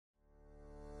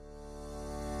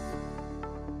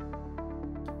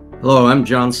Hello, I'm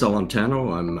John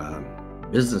Celentano. I'm a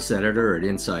business editor at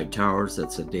Inside Towers.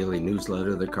 That's a daily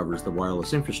newsletter that covers the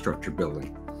wireless infrastructure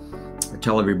building. I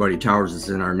tell everybody towers is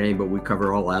in our name, but we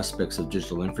cover all aspects of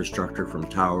digital infrastructure, from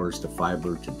towers to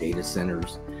fiber to data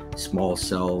centers, small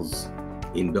cells,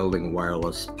 in-building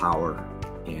wireless power,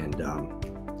 and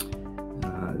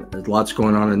there's lots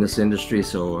going on in this industry,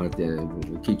 so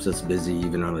it keeps us busy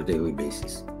even on a daily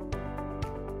basis.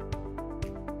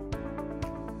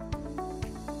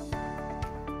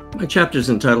 My chapter is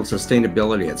entitled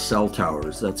Sustainability at Cell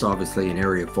Towers. That's obviously an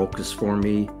area of focus for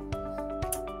me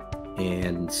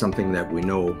and something that we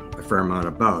know a fair amount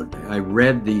about. I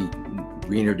read the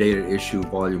Greener Data issue,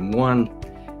 Volume 1,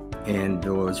 and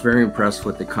was very impressed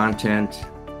with the content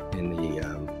and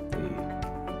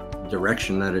the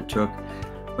direction that it took.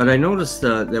 But I noticed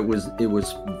that it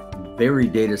was very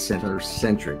data center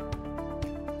centric.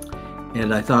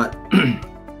 And I thought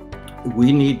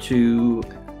we need to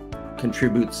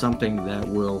contribute something that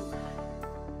will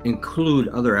include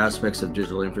other aspects of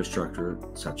digital infrastructure,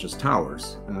 such as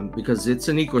towers, because it's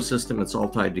an ecosystem. It's all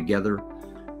tied together.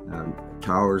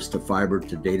 Towers to fiber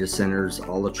to data centers,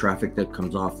 all the traffic that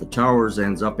comes off the towers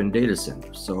ends up in data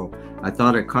centers. So I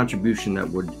thought a contribution that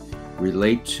would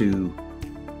relate to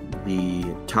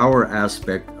the tower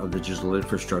aspect of the digital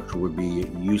infrastructure would be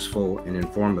useful and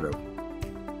informative.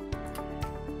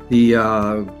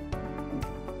 The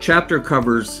chapter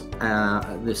covers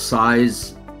the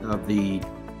size of the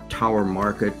tower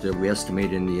market. We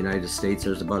estimate in the United States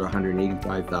there's about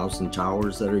 185,000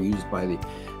 towers that are used by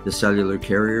the cellular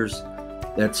carriers.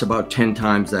 That's about 10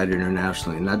 times that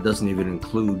internationally, and that doesn't even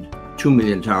include 2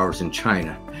 million towers in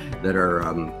China that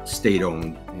are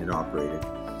state-owned and operated.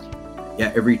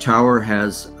 Yeah, every tower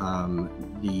has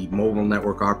the mobile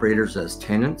network operators as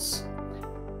tenants.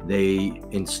 They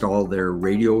install their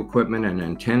radio equipment and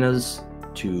antennas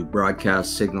to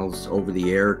broadcast signals over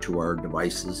the air to our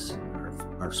devices,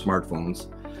 our smartphones,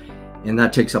 and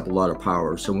that takes up a lot of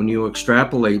power. So when you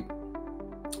extrapolate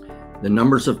the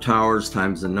numbers of towers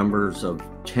times the numbers of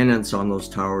tenants on those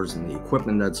towers and the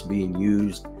equipment that's being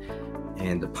used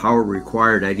and the power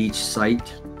required at each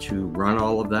site to run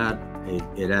all of that,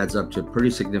 it adds up to pretty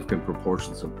significant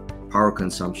proportions of power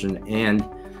consumption and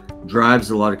drives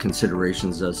a lot of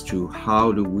considerations as to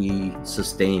how do we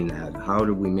sustain that, how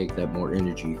do we make that more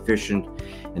energy efficient,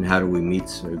 and how do we meet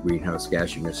greenhouse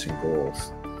gas emission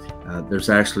goals. There's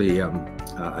actually,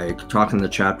 I talk in the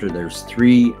chapter, there's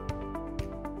 3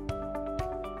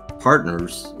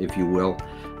 partners, if you will,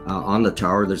 on the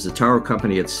tower. There's the tower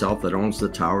company itself that owns the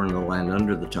tower and the land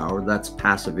under the tower. That's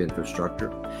passive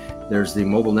infrastructure. There's the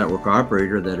mobile network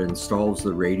operator that installs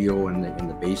the radio and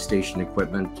the base station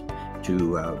equipment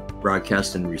to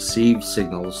broadcast and receive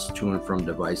signals to and from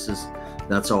devices.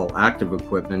 That's all active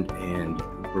equipment and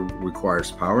requires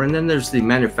power. And then there's the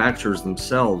manufacturers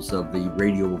themselves of the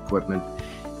radio equipment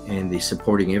and the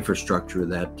supporting infrastructure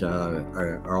that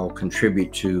are all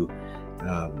contribute to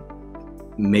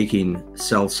making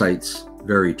cell sites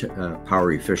very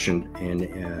power efficient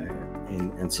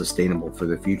and sustainable for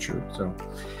the future. So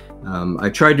I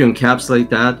tried to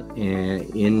encapsulate that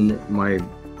in my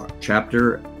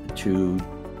chapter to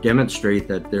demonstrate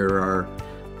that there are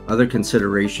other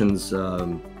considerations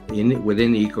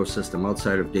within the ecosystem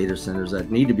outside of data centers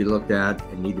that need to be looked at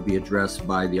and need to be addressed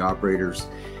by the operators,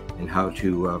 and how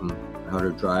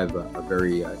to drive a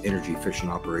very energy efficient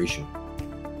operation.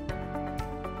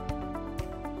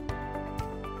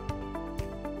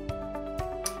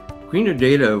 Greener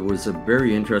Data was a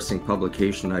very interesting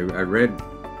publication. I read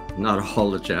not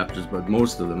all the chapters, but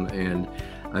most of them, and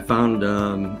I found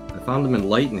them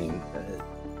enlightening.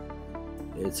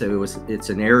 It's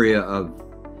an area of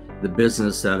the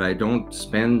business that I don't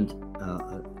spend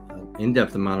an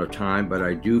in-depth amount of time, but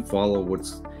I do follow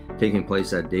what's taking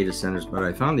place at data centers. But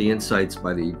I found the insights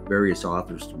by the various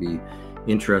authors to be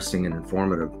interesting and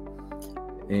informative.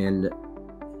 And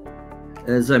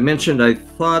as I mentioned, I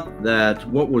thought that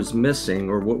what was missing,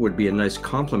 or what would be a nice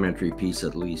complementary piece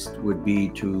at least, would be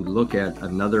to look at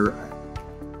another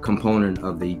component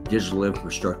of the digital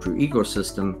infrastructure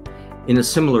ecosystem in a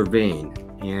similar vein.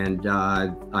 And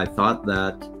I thought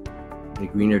that the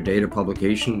Greener Data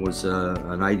publication was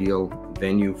an ideal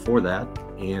venue for that,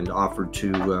 and offered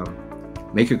to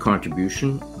make a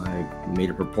contribution. I made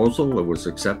a proposal, it was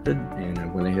accepted, and I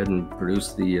went ahead and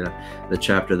produced the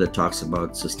chapter that talks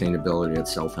about sustainability at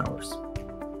cell towers.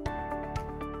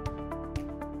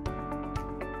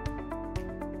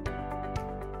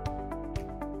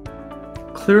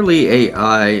 Clearly,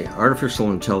 AI,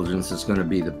 artificial intelligence, is going to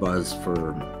be the buzz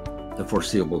for the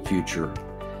foreseeable future.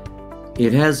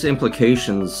 it has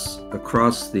implications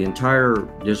across the entire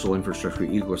digital infrastructure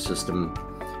ecosystem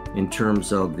in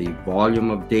terms of the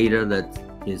volume of data that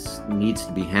needs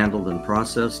to be handled and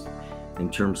processed, in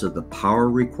terms of the power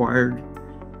required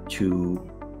to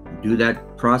do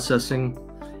that processing,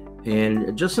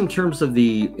 and just in terms of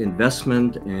the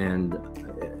investment and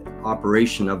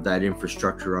operation of that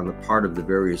infrastructure on the part of the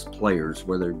various players,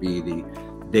 whether it be the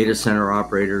data center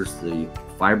operators, the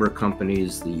fiber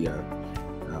companies, the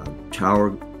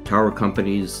tower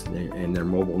companies, and their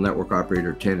mobile network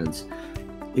operator tenants.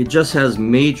 It just has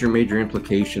major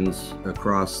implications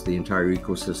across the entire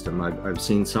ecosystem. I've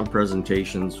seen some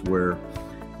presentations where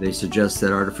they suggest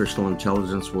that artificial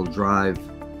intelligence will drive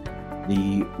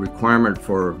the requirement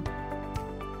for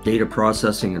data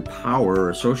processing and power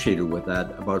associated with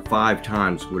that about 5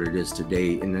 times what it is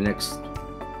today in the next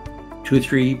 2,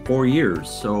 3, 4 years.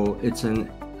 So it's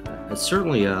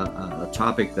certainly a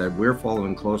topic that we're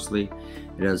following closely.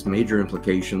 It has major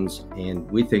implications, and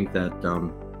we think that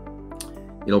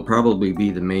it'll probably be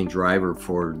the main driver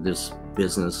for this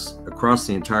business across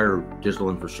the entire digital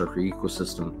infrastructure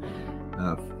ecosystem,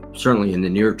 certainly in the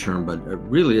near term, but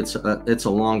really it's a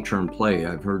long-term play.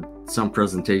 I've heard some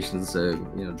presentations,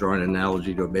 drawing an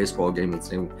analogy to a baseball game and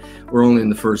saying we're only in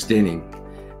the first inning.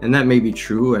 And that may be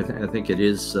true. I think it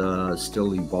is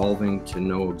still evolving to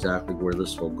know exactly where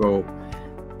this will go.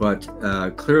 But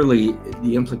clearly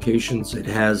the implications it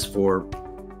has for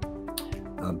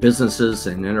businesses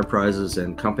and enterprises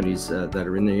and companies that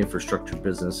are in the infrastructure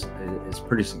business is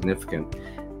pretty significant.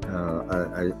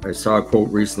 I saw a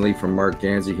quote recently from Mark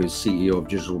Gansey, who's CEO of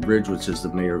Digital Bridge, which is the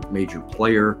major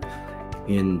player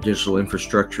in digital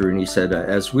infrastructure. And he said,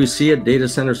 as we see it, data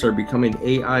centers are becoming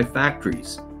AI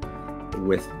factories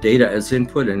with data as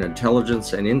input and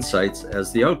intelligence and insights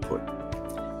as the output.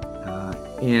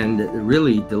 And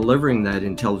really delivering that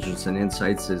intelligence and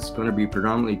insights is going to be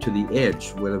predominantly to the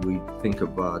edge, whether we think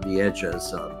of the edge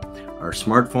as our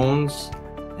smartphones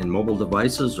and mobile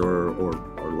devices or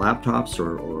laptops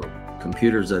or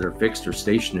computers that are fixed or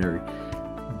stationary.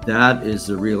 That is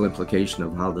the real implication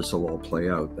of how this will all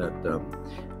play out, that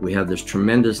we have this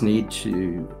tremendous need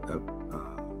to,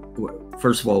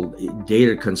 first of all,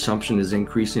 data consumption is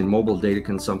increasing, mobile data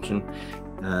consumption.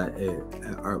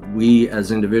 We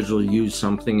as individuals use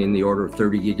something in the order of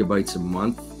 30 gigabytes a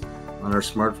month on our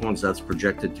smartphones. That's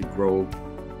projected to grow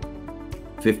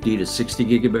 50 to 60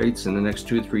 gigabytes in the next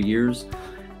 2 or 3 years.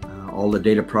 All the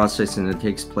data processing that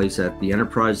takes place at the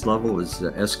enterprise level is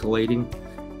escalating,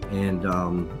 and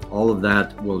all of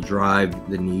that will drive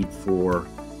the need for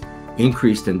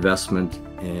increased investment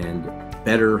and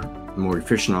better, more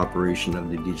efficient operation of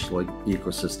the digital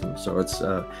ecosystem. So it's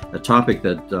a topic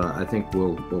that I think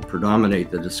will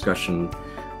predominate the discussion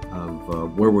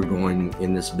of where we're going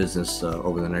in this business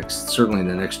over certainly in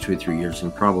the next 2 or 3 years,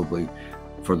 and probably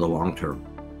for the long term.